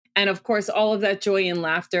And of course, all of that joy and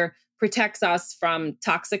laughter protects us from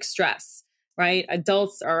toxic stress, right?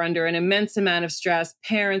 Adults are under an immense amount of stress.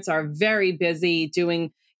 Parents are very busy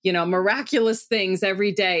doing, miraculous things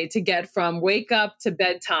every day to get from wake up to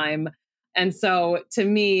bedtime. And so to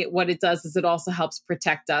me, what it does is it also helps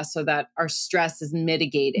protect us so that our stress is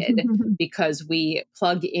mitigated because we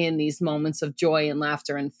plug in these moments of joy and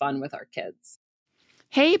laughter and fun with our kids.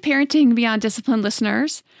 Hey, Parenting Beyond Discipline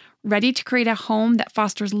listeners. Ready to create a home that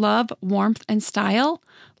fosters love, warmth, and style?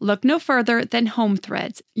 Look no further than Home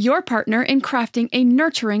Threads, your partner in crafting a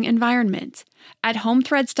nurturing environment. At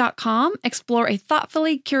homethreads.com, explore a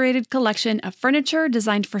thoughtfully curated collection of furniture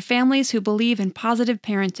designed for families who believe in positive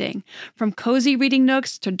parenting. From cozy reading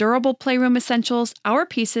nooks to durable playroom essentials, our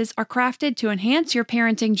pieces are crafted to enhance your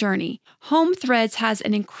parenting journey. Home Threads has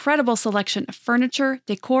an incredible selection of furniture,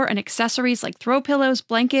 decor, and accessories like throw pillows,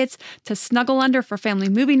 blankets, to snuggle under for family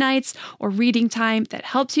movie nights or reading time that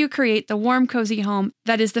helps you create the warm, cozy home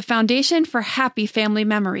that is the foundation for happy family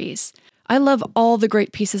memories. I love all the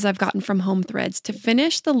great pieces I've gotten from Home Threads to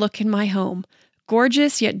finish the look in my home.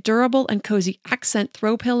 Gorgeous yet durable and cozy accent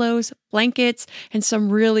throw pillows, blankets, and some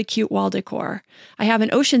really cute wall decor. I have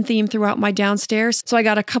an ocean theme throughout my downstairs, so I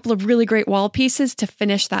got a couple of really great wall pieces to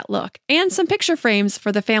finish that look, and some picture frames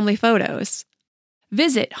for the family photos.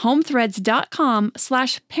 Visit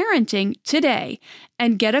homethreads.com/parenting today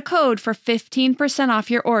and get a code for 15% off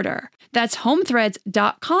your order. That's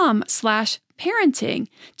homethreads.com/parenting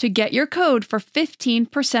to get your code for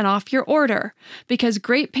 15% off your order, because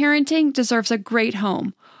great parenting deserves a great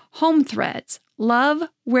home. Home Threads. Love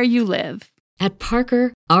where you live. At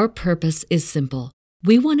Parker, our purpose is simple.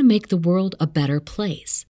 We want to make the world a better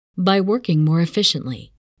place by working more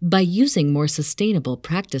efficiently, by using more sustainable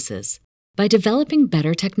practices, by developing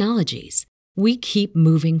better technologies. We keep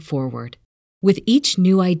moving forward. With each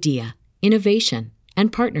new idea, innovation,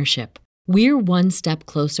 and partnership, we're one step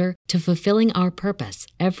closer to fulfilling our purpose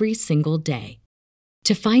every single day.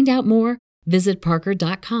 To find out more, visit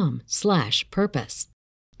parker.com/purpose.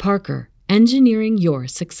 Parker, engineering your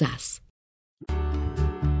success.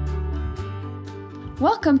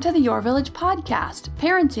 Welcome to the Your Village podcast,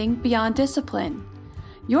 Parenting Beyond Discipline.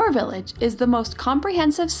 Your Village is the most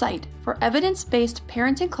comprehensive site for evidence-based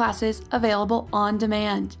parenting classes available on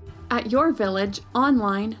demand at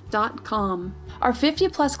yourvillageonline.com. Our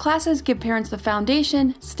 50-plus classes give parents the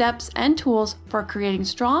foundation, steps, and tools for creating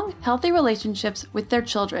strong, healthy relationships with their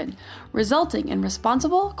children, resulting in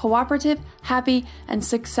responsible, cooperative, happy, and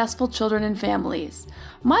successful children and families.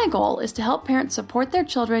 My goal is to help parents support their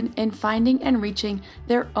children in finding and reaching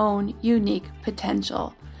their own unique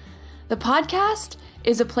potential. The podcast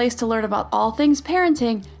is a place to learn about all things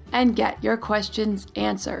parenting and get your questions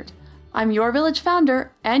answered. I'm Your Village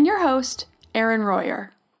founder and your host, Erin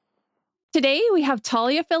Royer. Today we have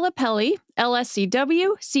Talia Fillipelli,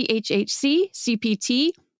 LCSW, CHHC,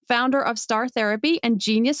 CPT, founder of Star Therapy and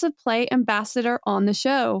Genius of Play ambassador on the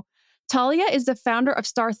show. Talia is the founder of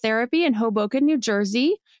Star Therapy in Hoboken, New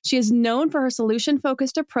Jersey. She is known for her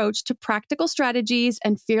solution-focused approach to practical strategies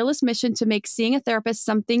and fearless mission to make seeing a therapist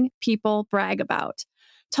something people brag about.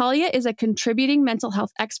 Talia is a contributing mental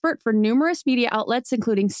health expert for numerous media outlets,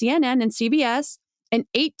 including CNN and CBS, an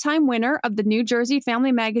 8-time winner of the New Jersey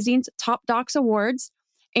Family Magazine's Top Docs Awards,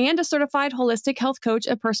 and a certified holistic health coach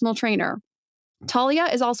and personal trainer. Talia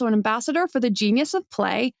is also an ambassador for the Genius of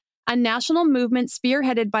Play, a national movement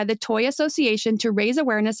spearheaded by the Toy Association to raise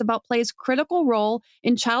awareness about play's critical role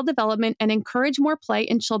in child development and encourage more play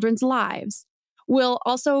in children's lives. We'll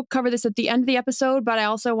also cover this at the end of the episode, but I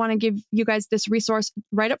also want to give you guys this resource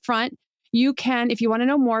right up front. You can, if you want to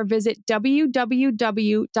know more, visit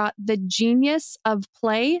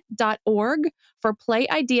www.thegeniusofplay.org for play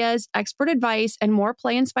ideas, expert advice, and more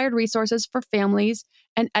play-inspired resources for families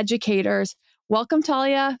and educators. Welcome,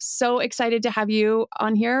 Talia. So excited to have you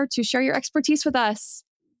on here to share your expertise with us.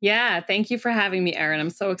 Yeah, thank you for having me, Erin. I'm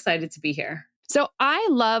so excited to be here. So I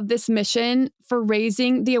love this mission for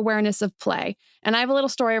raising the awareness of play. And I have a little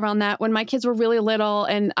story around that. When my kids were really little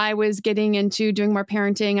and I was getting into doing more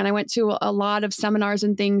parenting, and I went to a lot of seminars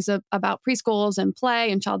and things about preschools and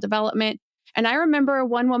play and child development. And I remember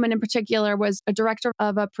one woman in particular was a director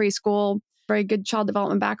of a preschool, very good child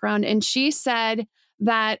development background. And she said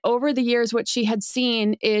that over the years, what she had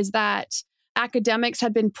seen is that academics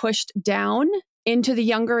had been pushed down into the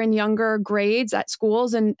younger and younger grades at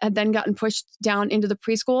schools and had then gotten pushed down into the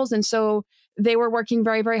preschools. And so they were working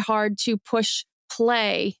very, very hard to push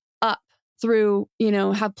play up through,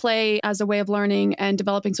 have play as a way of learning and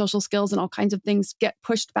developing social skills and all kinds of things get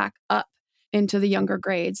pushed back up into the younger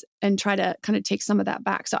grades and try to kind of take some of that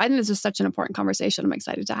back. So I think this is such an important conversation I'm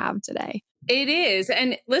excited to have today. It is.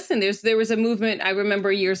 And listen, there was a movement I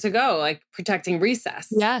remember years ago, like protecting recess.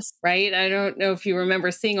 Yes. Right. I don't know if you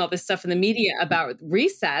remember seeing all this stuff in the media about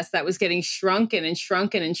recess that was getting shrunken and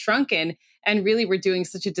shrunken and shrunken. And really, we're doing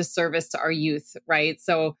such a disservice to our youth. Right.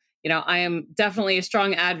 So, I am definitely a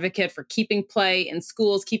strong advocate for keeping play in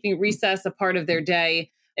schools, keeping recess a part of their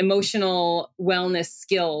day. Emotional wellness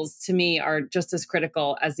skills to me are just as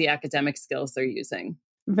critical as the academic skills they're using.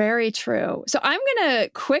 Very true. So I want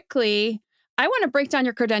to break down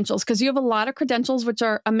your credentials because you have a lot of credentials, which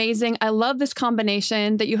are amazing. I love this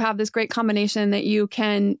combination that you have, this great combination that you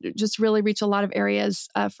can just really reach a lot of areas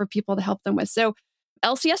for people to help them with. So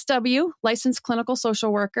LCSW, licensed clinical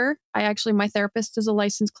social worker. My therapist is a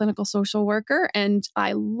licensed clinical social worker and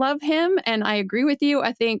I love him. And I agree with you.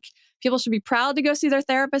 I think people should be proud to go see their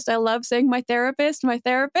therapist. I love saying my therapist.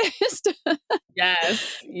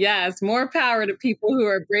 Yes. More power to people who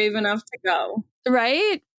are brave enough to go.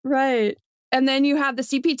 Right. And then you have the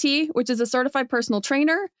CPT, which is a certified personal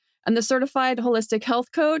trainer, and the certified holistic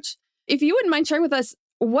health coach. If you wouldn't mind sharing with us,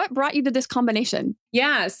 what brought you to this combination?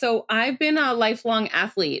 Yeah. So I've been a lifelong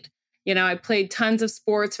athlete. I played tons of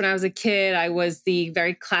sports when I was a kid. I was the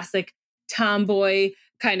very classic tomboy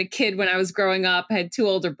kind of kid when I was growing up. I had two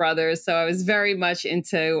older brothers. So I was very much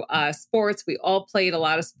into sports. We all played a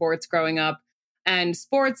lot of sports growing up. And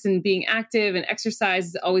sports and being active and exercise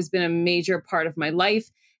has always been a major part of my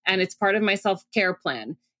life. And it's part of my self-care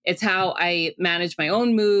plan. It's how I manage my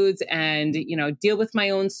own moods and, deal with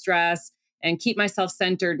my own stress and keep myself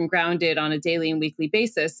centered and grounded on a daily and weekly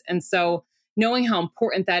basis. And so knowing how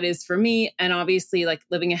important that is for me and obviously like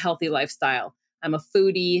living a healthy lifestyle. I'm a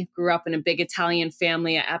foodie, grew up in a big Italian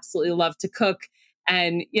family. I absolutely love to cook.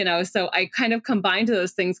 And, so I kind of combined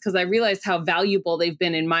those things because I realized how valuable they've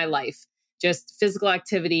been in my life, just physical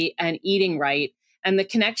activity and eating right. And the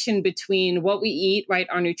connection between what we eat, right,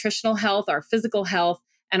 our nutritional health, our physical health,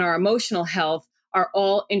 and our emotional health are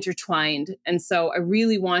all intertwined. And so I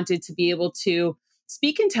really wanted to be able to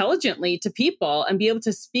speak intelligently to people and be able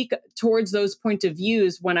to speak towards those point of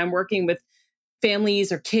views when I'm working with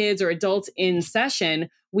families or kids or adults in session.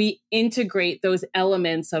 We integrate those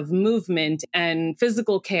elements of movement and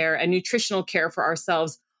physical care and nutritional care for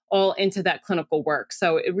ourselves all into that clinical work.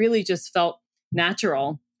 So it really just felt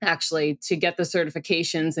natural, actually, to get the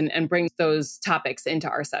certifications and bring those topics into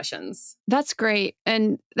our sessions. That's great.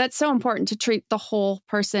 And that's so important to treat the whole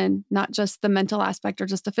person, not just the mental aspect or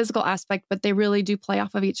just the physical aspect, but they really do play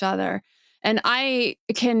off of each other. And I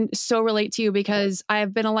can so relate to you because I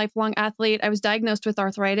have been a lifelong athlete. I was diagnosed with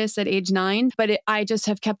arthritis at age 9, but I just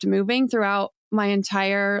have kept moving throughout my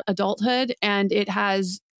entire adulthood. And it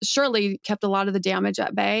has surely kept a lot of the damage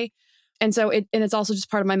at bay. And so it's also just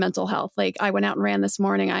part of my mental health. Like I went out and ran this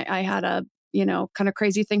morning. I had a, kind of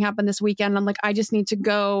crazy thing happen this weekend. I'm like, I just need to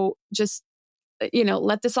go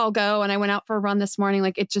let this all go. And I went out for a run this morning.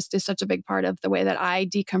 Like it just is such a big part of the way that I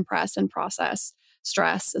decompress and process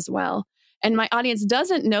stress as well. And my audience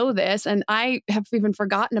doesn't know this, and I have even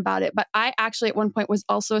forgotten about it, but I actually at one point was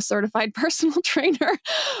also a certified personal trainer,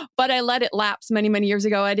 but I let it lapse many, many years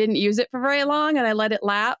ago. I didn't use it for very long and I let it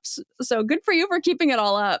lapse. So good for you for keeping it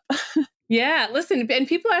all up. Yeah, listen, and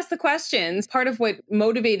people ask the questions. Part of what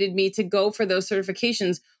motivated me to go for those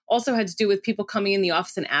certifications also had to do with people coming in the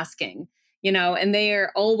office and asking, and they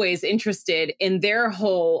are always interested in their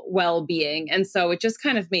whole well-being. And so it just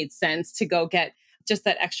kind of made sense to go get just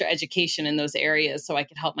that extra education in those areas so I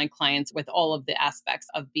could help my clients with all of the aspects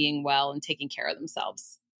of being well and taking care of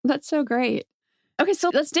themselves. That's so great. Okay,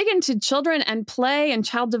 so let's dig into children and play and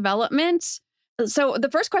child development. So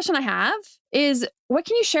the first question I have is, what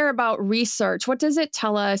can you share about research? What does it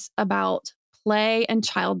tell us about play and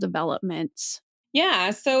child development?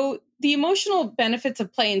 Yeah, so the emotional benefits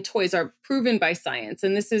of play and toys are proven by science,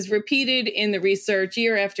 and this is repeated in the research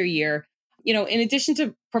year after year. In addition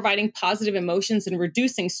to providing positive emotions and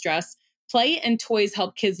reducing stress, play and toys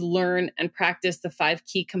help kids learn and practice the 5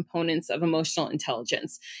 key components of emotional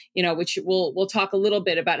intelligence, which we'll talk a little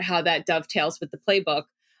bit about how that dovetails with the playbook.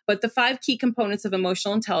 But the 5 key components of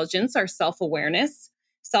emotional intelligence are self-awareness,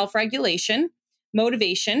 self-regulation,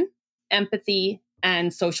 motivation, empathy,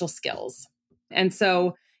 and social skills. And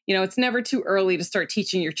so, it's never too early to start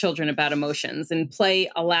teaching your children about emotions, and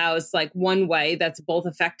play allows like one way that's both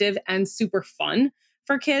effective and super fun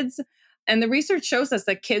for kids. And the research shows us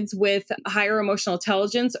that kids with higher emotional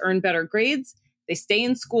intelligence earn better grades, they stay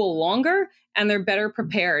in school longer, and they're better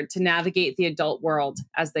prepared to navigate the adult world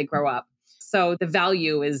as they grow up. So the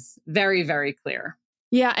value is very, very clear.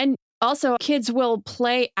 Yeah. And also kids will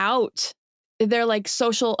play out their like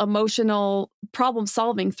social emotional problem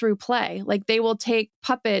solving through play. Like they will take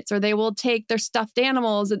puppets or they will take their stuffed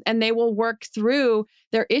animals and they will work through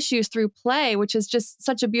their issues through play, which is just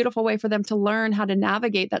such a beautiful way for them to learn how to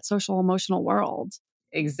navigate that social emotional world.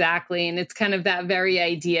 Exactly. And it's kind of that very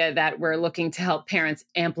idea that we're looking to help parents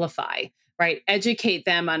amplify, right? Educate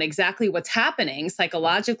them on exactly what's happening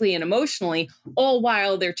psychologically and emotionally, all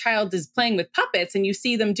while their child is playing with puppets and you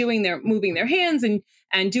see them moving their hands and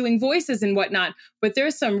doing voices and whatnot. But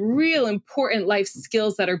there's some real important life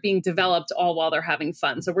skills that are being developed all while they're having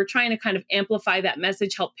fun. So we're trying to kind of amplify that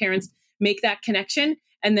message, help parents make that connection,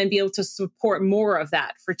 and then be able to support more of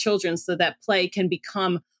that for children so that play can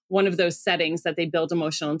become one of those settings that they build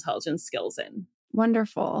emotional intelligence skills in.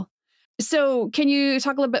 Wonderful. So can you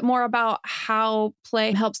talk a little bit more about how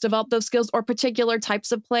play helps develop those skills or particular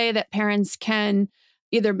types of play that parents can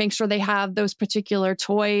either make sure they have those particular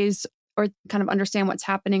toys or kind of understand what's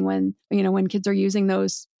happening when kids are using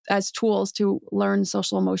those as tools to learn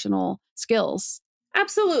social emotional skills?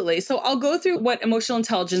 Absolutely. So I'll go through what emotional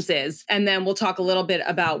intelligence is, and then we'll talk a little bit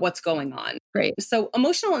about what's going on. Great. So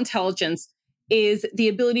emotional intelligence is the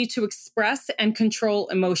ability to express and control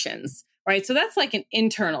emotions, right? So that's like an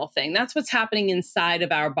internal thing. That's what's happening inside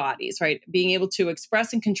of our bodies, right? Being able to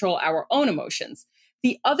express and control our own emotions.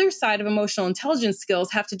 The other side of emotional intelligence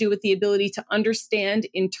skills have to do with the ability to understand,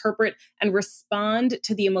 interpret, and respond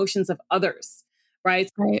to the emotions of others, right?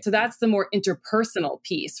 Right. So that's the more interpersonal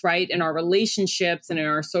piece, right? In our relationships and in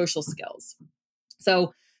our social skills.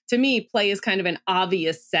 So to me, play is kind of an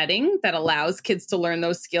obvious setting that allows kids to learn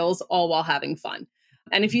those skills all while having fun.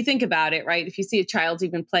 And if you think about it, right, if you see a child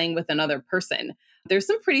even playing with another person, there's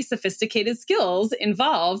some pretty sophisticated skills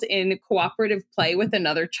involved in cooperative play with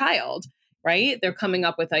another child, right? They're coming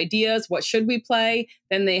up with ideas. What should we play?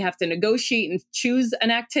 Then they have to negotiate and choose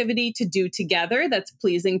an activity to do together that's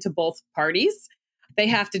pleasing to both parties. They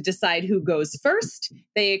have to decide who goes first.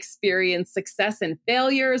 They experience success and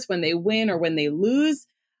failures when they win or when they lose.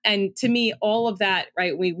 And to me, all of that,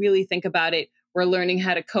 right, we really think about it, we're learning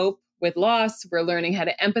how to cope with loss. We're learning how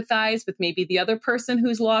to empathize with maybe the other person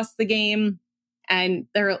who's lost the game. And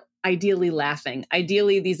they're ideally laughing.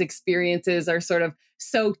 Ideally, these experiences are sort of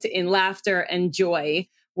soaked in laughter and joy,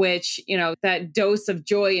 which, that dose of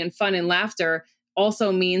joy and fun and laughter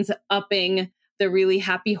also means upping the really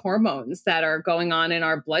happy hormones that are going on in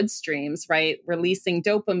our bloodstreams, right? Releasing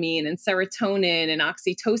dopamine and serotonin and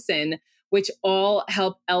oxytocin, which all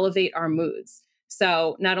help elevate our moods.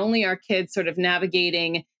 So not only are kids sort of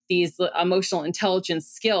navigating these emotional intelligence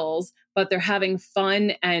skills, but they're having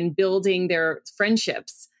fun and building their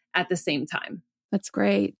friendships at the same time. That's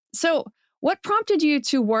great. So what prompted you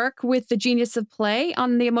to work with the Genius of Play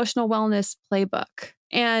on the Emotional Wellness Playbook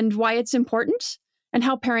and why it's important and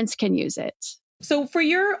how parents can use it? So for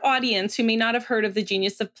your audience who may not have heard of the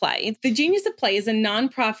Genius of Play, the Genius of Play is a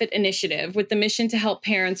nonprofit initiative with the mission to help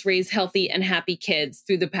parents raise healthy and happy kids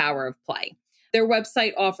through the power of play. Their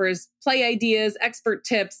website offers play ideas, expert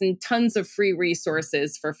tips, and tons of free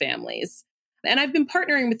resources for families. And I've been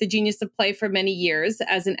partnering with the Genius of Play for many years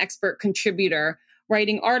as an expert contributor,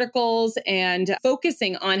 writing articles and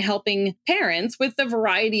focusing on helping parents with the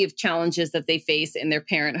variety of challenges that they face in their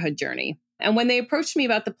parenthood journey. And when they approached me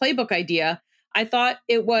about the playbook idea, I thought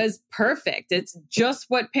it was perfect. It's just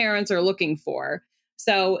what parents are looking for.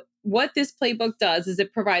 So what this playbook does is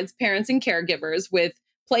it provides parents and caregivers with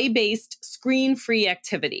play-based, screen-free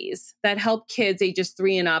activities that help kids ages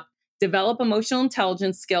 3 and up develop emotional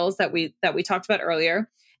intelligence skills that we talked about earlier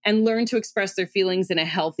and learn to express their feelings in a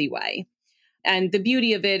healthy way. And the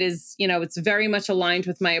beauty of it is, it's very much aligned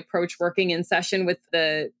with my approach working in session with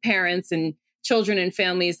the parents and children and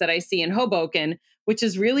families that I see in Hoboken, which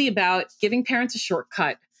is really about giving parents a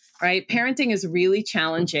shortcut, right? Parenting is really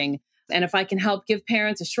challenging. And if I can help give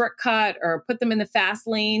parents a shortcut or put them in the fast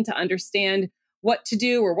lane to understand what to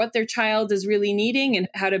do or what their child is really needing and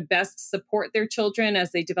how to best support their children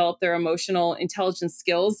as they develop their emotional intelligence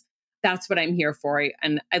skills, that's what I'm here for.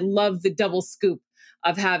 And I love the double scoop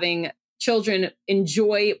of having children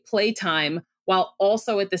enjoy playtime while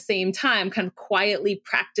also at the same time kind of quietly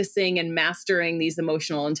practicing and mastering these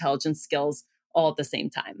emotional intelligence skills all at the same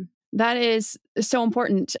time. That is so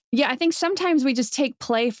important. Yeah, I think sometimes we just take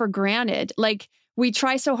play for granted. Like we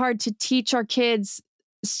try so hard to teach our kids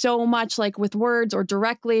so much, like with words or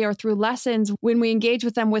directly or through lessons. When we engage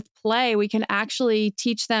with them with play, we can actually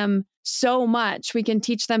teach them so much. We can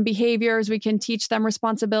teach them behaviors. We can teach them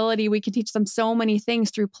responsibility. We can teach them so many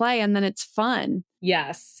things through play, and then it's fun.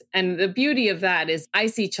 Yes. And the beauty of that is I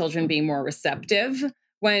see children being more receptive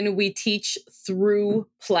when we teach through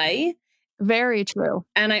play. Very true.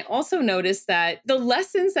 And I also noticed that the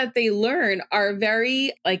lessons that they learn are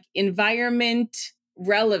very like environment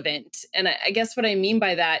relevant. And I guess what I mean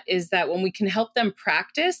by that is that when we can help them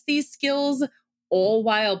practice these skills all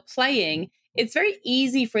while playing, it's very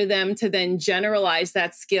easy for them to then generalize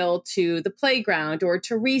that skill to the playground or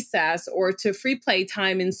to recess or to free play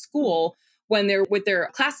time in school when they're with their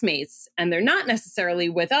classmates and they're not necessarily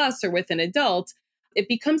with us or with an adult. It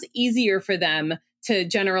becomes easier for them to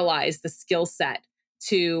generalize the skill set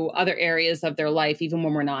to other areas of their life, even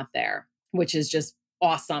when we're not there, which is just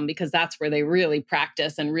awesome because that's where they really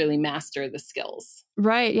practice and really master the skills.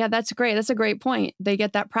 Right. Yeah, that's great. That's a great point. They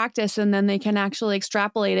get that practice and then they can actually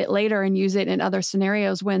extrapolate it later and use it in other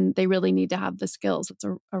scenarios when they really need to have the skills. That's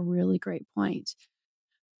a really great point.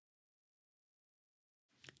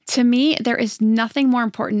 To me, there is nothing more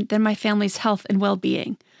important than my family's health and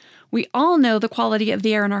well-being. We all know the quality of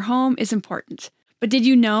the air in our home is important. But did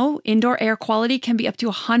you know indoor air quality can be up to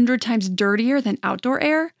 100 times dirtier than outdoor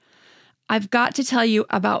air? I've got to tell you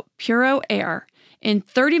about Puro Air. In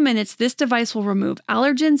 30 minutes, this device will remove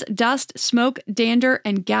allergens, dust, smoke, dander,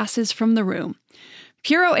 and gases from the room.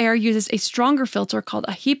 Puro Air uses a stronger filter called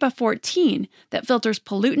a HEPA 14 that filters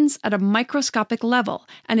pollutants at a microscopic level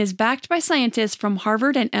and is backed by scientists from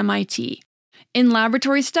Harvard and MIT. In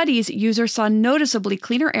laboratory studies, users saw noticeably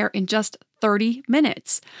cleaner air in just 30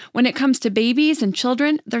 minutes. When it comes to babies and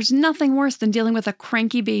children, there's nothing worse than dealing with a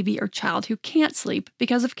cranky baby or child who can't sleep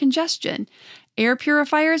because of congestion. Air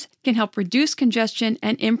purifiers can help reduce congestion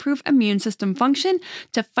and improve immune system function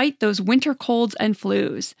to fight those winter colds and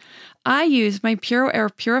flus. I use my Puro Air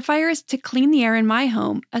purifiers to clean the air in my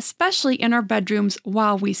home, especially in our bedrooms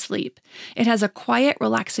while we sleep. It has a quiet,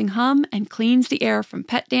 relaxing hum and cleans the air from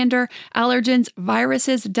pet dander, allergens,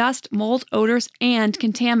 viruses, dust, mold, odors, and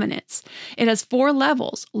contaminants. It has 4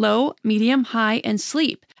 levels: low, medium, high, and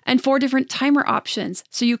sleep, and 4 different timer options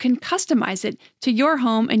so you can customize it to your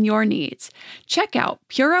home and your needs. Check out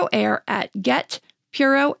Puro Air at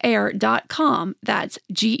getpuroair.com. That's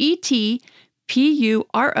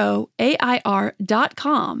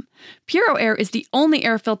GETPUROAIR.com. Puro Air is the only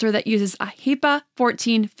air filter that uses a HEPA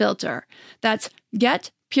 14 filter. That's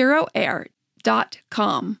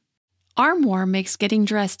getpuroair.com. Armoire makes getting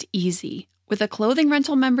dressed easy. With a clothing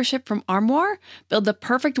rental membership from Armoire, build the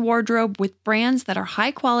perfect wardrobe with brands that are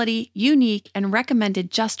high quality, unique, and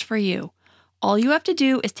recommended just for you. All you have to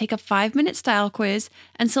do is take a 5-minute style quiz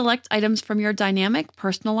and select items from your dynamic,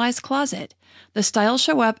 personalized closet. The styles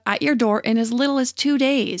show up at your door in as little as 2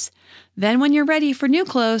 days. Then when you're ready for new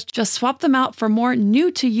clothes, just swap them out for more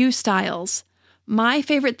new-to-you styles. My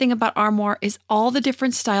favorite thing about Armoire is all the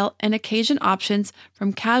different style and occasion options,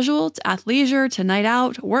 from casual to athleisure to night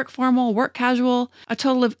out, work formal, work casual, a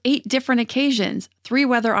total of 8 different occasions, 3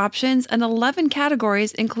 weather options, and 11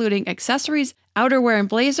 categories including accessories, outerwear, and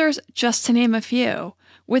blazers, just to name a few.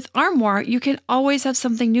 With Armoire, you can always have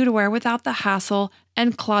something new to wear without the hassle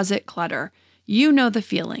and closet clutter. You know the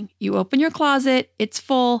feeling. You open your closet, it's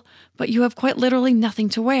full, but you have quite literally nothing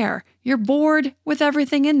to wear. You're bored with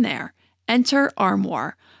everything in there. Enter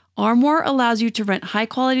Armoire. Armoire allows you to rent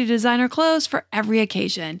high-quality designer clothes for every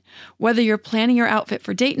occasion. Whether you're planning your outfit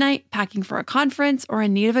for date night, packing for a conference, or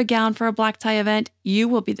in need of a gown for a black tie event, you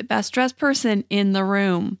will be the best-dressed person in the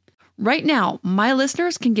room. Right now, my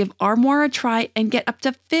listeners can give Armoire a try and get up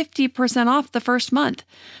to 50% off the first month.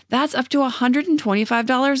 That's up to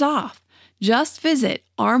 $125 off. Just visit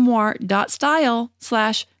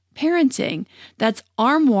armoire.style/parenting. That's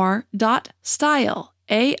armoire.style.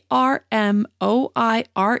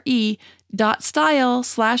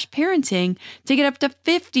 ARMOIRE.style/parenting to get up to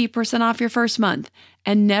 50% off your first month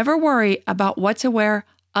and never worry about what to wear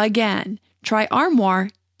again. Try Armoire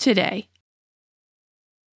today.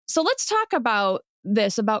 So let's talk about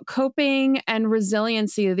this, about coping and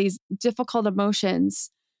resiliency of these difficult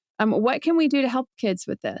emotions. What can we do to help kids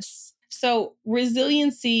with this? So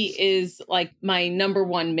resiliency is like my number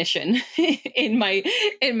one mission in my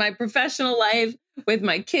professional life, with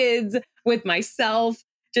my kids, with myself,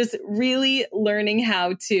 just really learning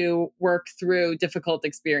how to work through difficult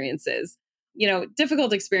experiences. You know,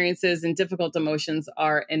 difficult experiences and difficult emotions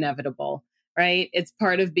are inevitable, right? It's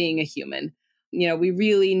part of being a human. You know, we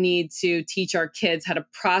really need to teach our kids how to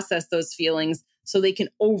process those feelings so they can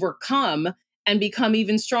overcome and become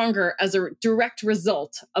even stronger as a direct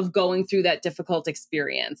result of going through that difficult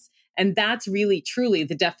experience. And that's really, truly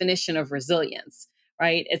the definition of resilience,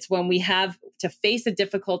 right? It's when we have to face a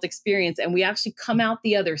difficult experience and we actually come out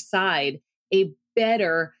the other side a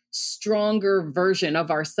better, stronger version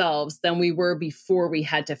of ourselves than we were before we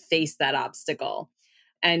had to face that obstacle.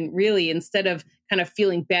 And really, instead of kind of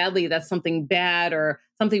feeling badly that something bad or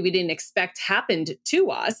something we didn't expect happened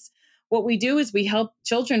to us, what we do is we help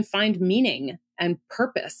children find meaning and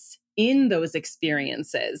purpose in those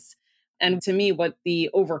experiences. And to me, what the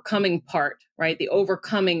overcoming part, right? The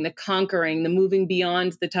overcoming, the conquering, the moving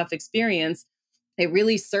beyond the tough experience, it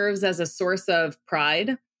really serves as a source of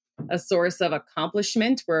pride, a source of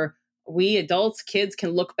accomplishment where we adults, kids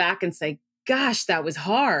can look back and say, gosh, that was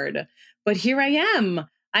hard, but here I am.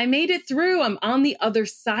 I made it through. I'm on the other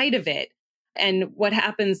side of it. And what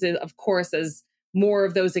happens is, of course, as more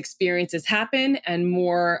of those experiences happen and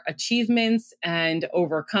more achievements and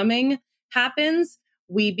overcoming happens,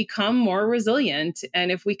 we become more resilient.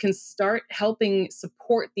 And if we can start helping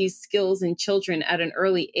support these skills in children at an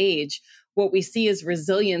early age, what we see is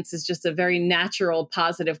resilience is just a very natural,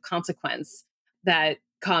 positive consequence that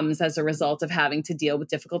comes as a result of having to deal with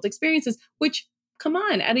difficult experiences, which, come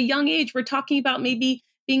on, at a young age, we're talking about maybe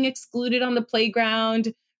being excluded on the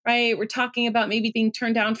playground, right? We're talking about maybe being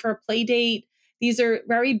turned down for a play date. These are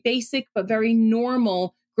very basic, but very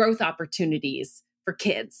normal growth opportunities for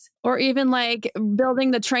kids. Or even like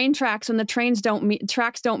building the train tracks and the tracks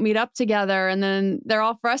don't meet up together. And then they're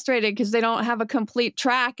all frustrated because they don't have a complete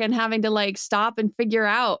track and having to like stop and figure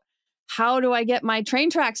out, how do I get my train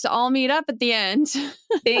tracks to all meet up at the end?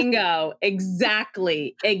 Bingo.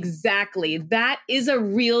 Exactly. That is a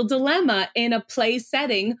real dilemma in a play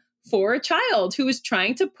setting for a child who is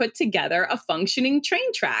trying to put together a functioning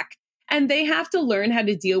train track. And they have to learn how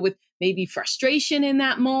to deal with maybe frustration in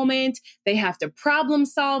that moment. They have to problem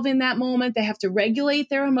solve in that moment. They have to regulate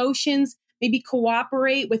their emotions, maybe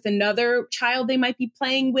cooperate with another child they might be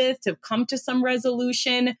playing with to come to some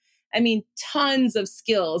resolution. I mean, tons of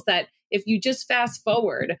skills that if you just fast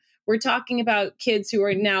forward, we're talking about kids who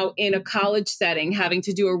are now in a college setting, having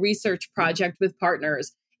to do a research project with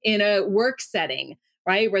partners, in a work setting,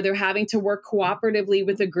 right? Where they're having to work cooperatively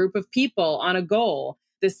with a group of people on a goal.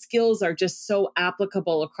 The skills are just so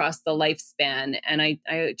applicable across the lifespan. And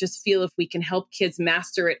I just feel if we can help kids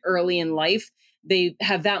master it early in life, they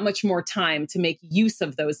have that much more time to make use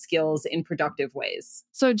of those skills in productive ways.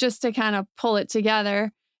 So just to kind of pull it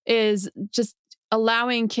together is just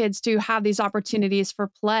allowing kids to have these opportunities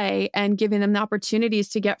for play and giving them the opportunities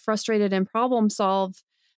to get frustrated and problem solve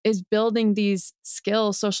is building these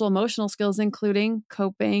skills, social emotional skills, including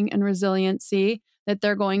coping and resiliency that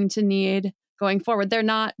they're going to need going forward. They're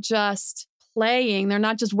not just playing. They're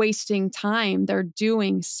not just wasting time. They're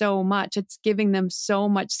doing so much. It's giving them so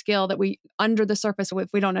much skill that we, under the surface, if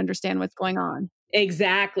we don't understand what's going on.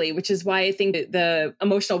 Exactly, which is why I think that the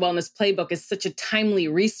Emotional Wellness Playbook is such a timely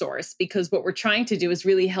resource, because what we're trying to do is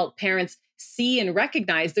really help parents see and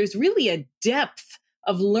recognize there's really a depth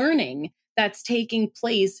of learning that's taking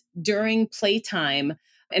place during playtime.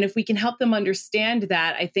 And if we can help them understand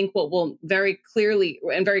that, I think what we'll very clearly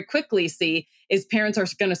and very quickly see is parents are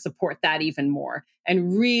going to support that even more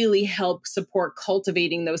and really help support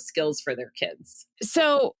cultivating those skills for their kids.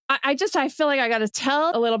 So I feel like I got to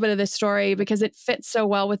tell a little bit of this story because it fits so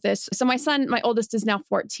well with this. So my son, my oldest, is now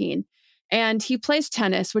 14, and he plays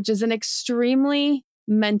tennis, which is an extremely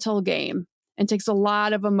mental game and takes a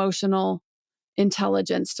lot of emotional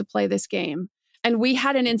intelligence to play this game. And we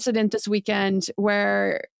had an incident this weekend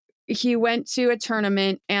where he went to a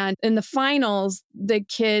tournament, and in the finals, the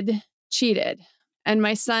kid cheated. And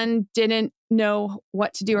my son didn't know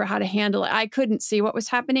what to do or how to handle it. I couldn't see what was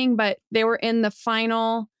happening, but they were in the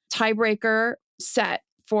final tiebreaker set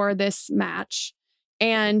for this match.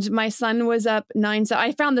 And my son was up 9-7.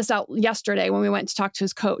 I found this out yesterday when we went to talk to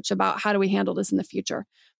his coach about how do we handle this in the future.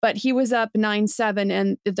 But he was up 9-7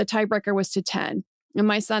 and the tiebreaker was to 10. And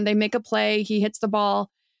my son, they make a play. He hits the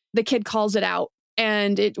ball. The kid calls it out.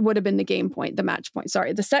 And it would have been the game point, the match point.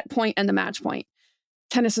 Sorry, the set point and the match point.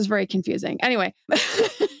 Tennis is very confusing. Anyway, not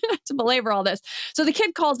to belabor all this. So the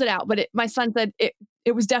kid calls it out, but my son said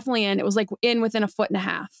it was definitely in. It was like in within a foot and a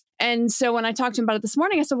half. And so when I talked to him about it this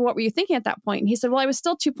morning, I said, well, what were you thinking at that point? And he said, well, I was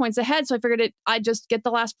still 2 points ahead. So I figured I'd just get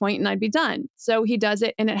the last point and I'd be done. So he does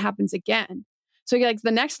it and it happens again. So like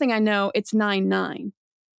the next thing I know, it's 9-9.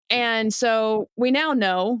 And so we now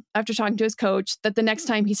know, after talking to his coach, that the next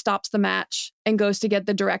time he stops the match and goes to get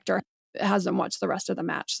the director, has them watch the rest of the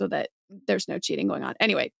match so that there's no cheating going on.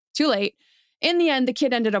 Anyway, too late. In the end, the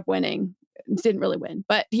kid ended up winning. Didn't really win,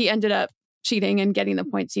 but he ended up cheating and getting the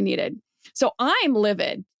points he needed. So I'm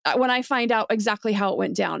livid when I find out exactly how it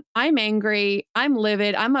went down. I'm angry. I'm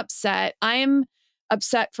livid. I'm upset. I'm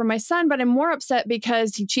upset for my son, but I'm more upset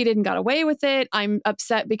because he cheated and got away with it. I'm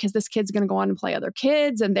upset because this kid's going to go on and play other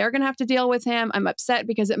kids and they're going to have to deal with him. I'm upset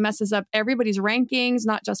because it messes up everybody's rankings,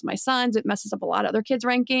 not just my son's. It messes up a lot of other kids'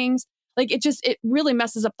 rankings. Like it really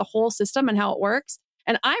messes up the whole system and how it works.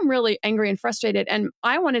 And I'm really angry and frustrated. And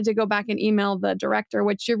I wanted to go back and email the director,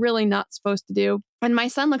 which you're really not supposed to do. And my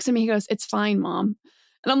son looks at me, he goes, "It's fine, Mom."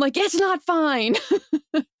 And I'm like, "It's not fine."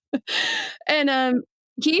 And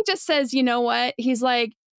he just says, "You know what?" He's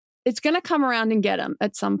like, "It's going to come around and get him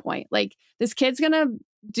at some point. Like this kid's going to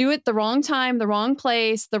do it the wrong time, the wrong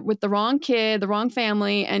place, with the wrong kid, the wrong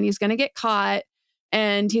family, and he's going to get caught.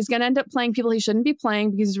 And he's going to end up playing people he shouldn't be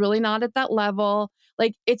playing because he's really not at that level.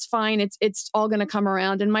 Like, it's fine. It's all going to come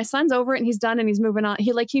around." And my son's over it and he's done and he's moving on.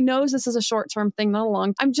 He knows this is a short-term thing, not a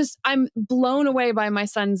long. I'm blown away by my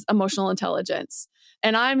son's emotional intelligence.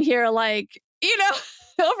 And I'm here like,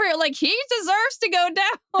 over here, like he deserves to go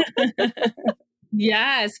down.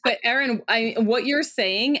 Yes. But Erin, what you're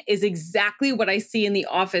saying is exactly what I see in the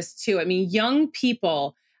office too. I mean, young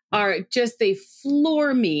people they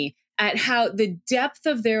floor me at how the depth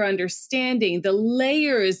of their understanding, the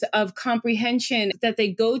layers of comprehension that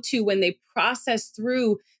they go to when they process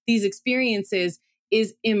through these experiences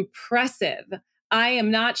is impressive. I am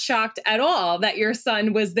not shocked at all that your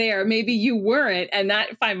son was there. Maybe you weren't, and I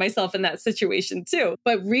find myself in that situation too.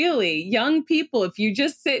 But really, young people, if you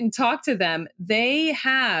just sit and talk to them, they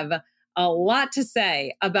have a lot to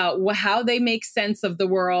say about how they make sense of the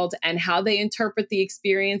world and how they interpret the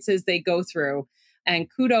experiences they go through. And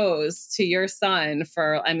kudos to your son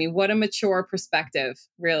what a mature perspective,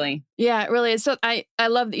 really. Yeah, it really is. So I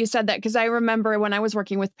love that you said that because I remember when I was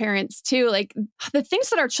working with parents too, like the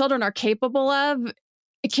things that our children are capable of,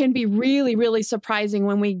 it can be really, really surprising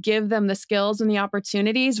when we give them the skills and the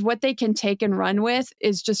opportunities. What they can take and run with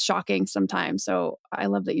is just shocking sometimes. So I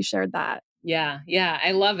love that you shared that. Yeah,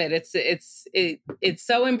 I love it. It's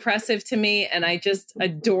so impressive to me, and I just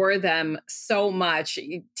adore them so much.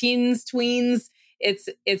 Teens, tweens.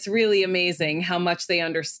 It's really amazing how much they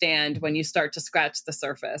understand when you start to scratch the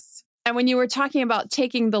surface. And when you were talking about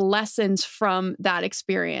taking the lessons from that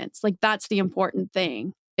experience, like that's the important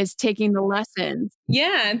thing, is taking the lessons.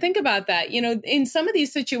 Yeah. And think about that, in some of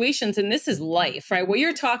these situations, and this is life, right? What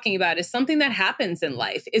you're talking about is something that happens in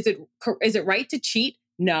life. Is it right to cheat?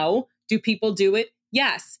 No. Do people do it?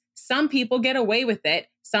 Yes. Some people get away with it.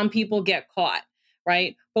 Some people get caught.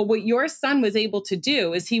 Right. But what your son was able to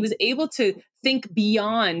do is he was able to think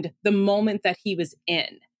beyond the moment that he was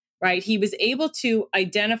in, right? He was able to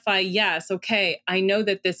identify, yes, okay, I know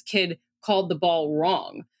that this kid called the ball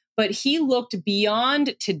wrong, but he looked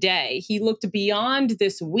beyond today. He looked beyond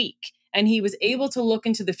this week, and he was able to look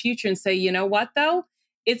into the future and say, you know what, though?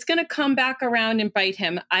 It's going to come back around and bite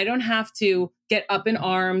him. I don't have to get up in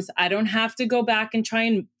arms. I don't have to go back and try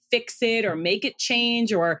and fix it or make it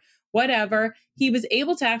change or whatever. He was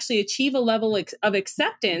able to actually achieve a level of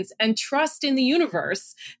acceptance and trust in the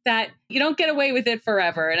universe that you don't get away with it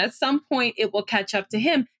forever. And at some point it will catch up to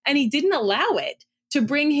him. And he didn't allow it to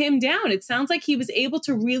bring him down. It sounds like he was able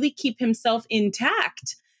to really keep himself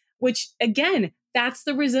intact, which again, that's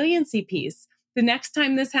the resiliency piece. The next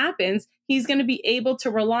time this happens, he's going to be able to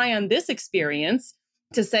rely on this experience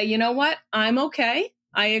to say, you know what, I'm okay.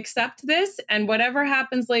 I accept this, and whatever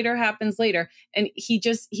happens later, happens later. And he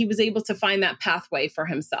was able to find that pathway for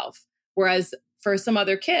himself. Whereas for some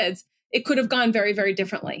other kids, it could have gone very, very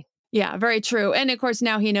differently. Yeah, very true. And of course,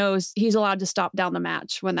 now he knows he's allowed to stop down the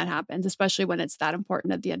match when that happens, especially when it's that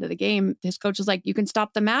important at the end of the game. His coach is like, you can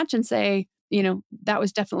stop the match and say, that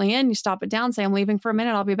was definitely in. You stop it down, say, I'm leaving for a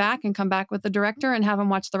minute. I'll be back, and come back with the director and have him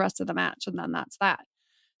watch the rest of the match. And then that's that.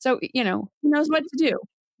 So, he knows what to do.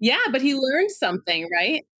 Yeah, but he learned something,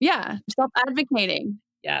 right? Yeah, self-advocating.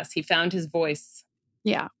 Yes, he found his voice.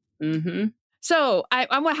 Yeah. Mm-hmm. So I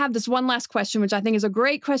want to have this one last question, which I think is a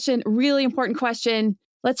great question, really important question.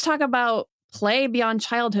 Let's talk about play beyond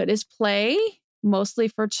childhood. Is play mostly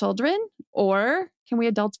for children, or can we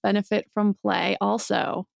adults benefit from play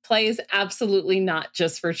also? Play is absolutely not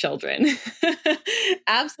just for children.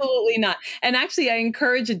 Absolutely not. And actually, I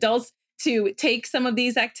encourage adults to take some of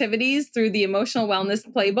these activities through the Emotional Wellness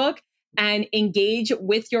Playbook and engage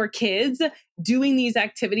with your kids doing these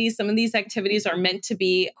activities. Some of these activities are meant to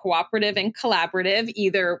be cooperative and collaborative,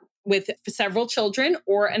 either with several children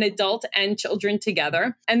or an adult and children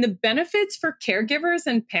together. And the benefits for caregivers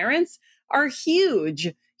and parents are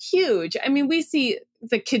huge, huge. I mean, we see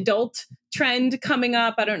the kidult trend coming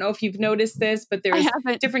up. I don't know if you've noticed this, but there's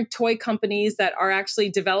different toy companies that are actually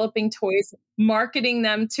developing toys, marketing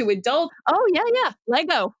them to adults. Oh, yeah.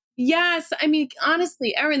 Lego. Yes. I mean,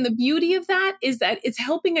 honestly, Erin, the beauty of that is that it's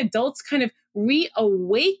helping adults kind of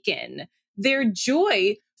reawaken their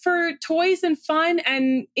joy for toys and fun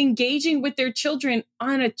and engaging with their children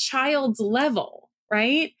on a child's level,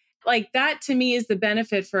 right? Like that to me is the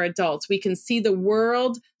benefit for adults. We can see the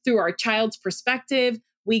world through our child's perspective.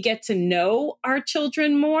 We get to know our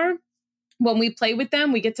children more. When we play with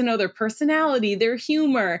them, we get to know their personality, their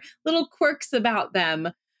humor, little quirks about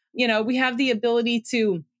them. We have the ability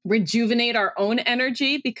to rejuvenate our own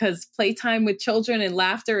energy because playtime with children and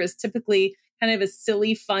laughter is typically kind of a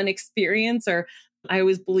silly, fun experience, or I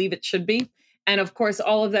always believe it should be. And of course,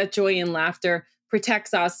 all of that joy and laughter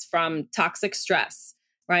protects us from toxic stress,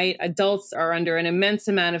 right? Adults are under an immense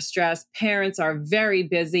amount of stress. Parents are very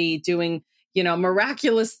busy doing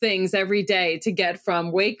miraculous things every day to get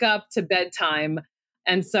from wake up to bedtime.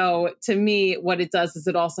 And so to me, what it does is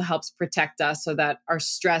it also helps protect us so that our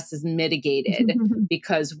stress is mitigated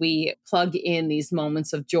because we plug in these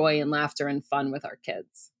moments of joy and laughter and fun with our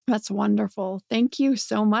kids. That's wonderful. Thank you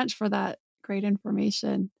so much for that great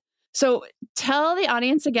information. So tell the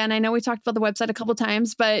audience again, I know we talked about the website a couple of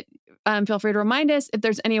times, but feel free to remind us if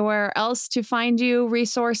there's anywhere else to find you,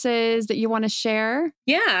 resources that you want to share.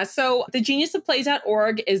 Yeah. So the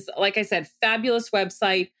geniusofplay.org is, like I said, fabulous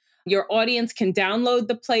website. Your audience can download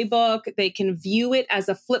the playbook. They can view it as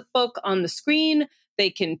a flip book on the screen. They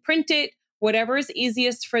can print it, whatever is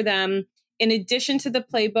easiest for them. In addition to the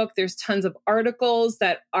playbook, there's tons of articles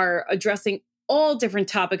that are addressing all different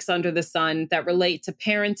topics under the sun that relate to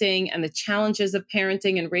parenting and the challenges of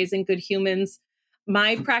parenting and raising good humans.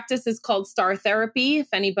 My practice is called Star Therapy. If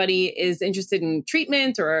anybody is interested in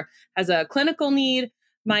treatment or has a clinical need,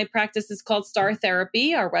 my practice is called Star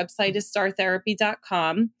Therapy. Our website is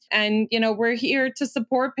startherapy.com. And, we're here to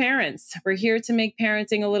support parents. We're here to make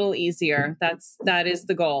parenting a little easier. That is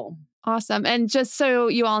the goal. Awesome. And just so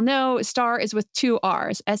you all know, Star is with 2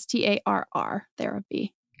 R's, STARR,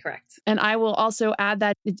 therapy. Correct. And I will also add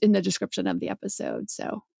that in the description of the episode.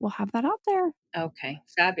 So we'll have that out there. Okay.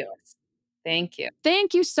 Fabulous. Thank you.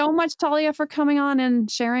 Thank you so much, Talia, for coming on and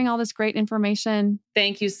sharing all this great information.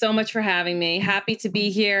 Thank you so much for having me. Happy to be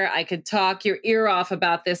here. I could talk your ear off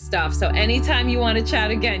about this stuff. So anytime you want to chat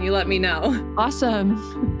again, you let me know.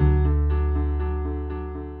 Awesome.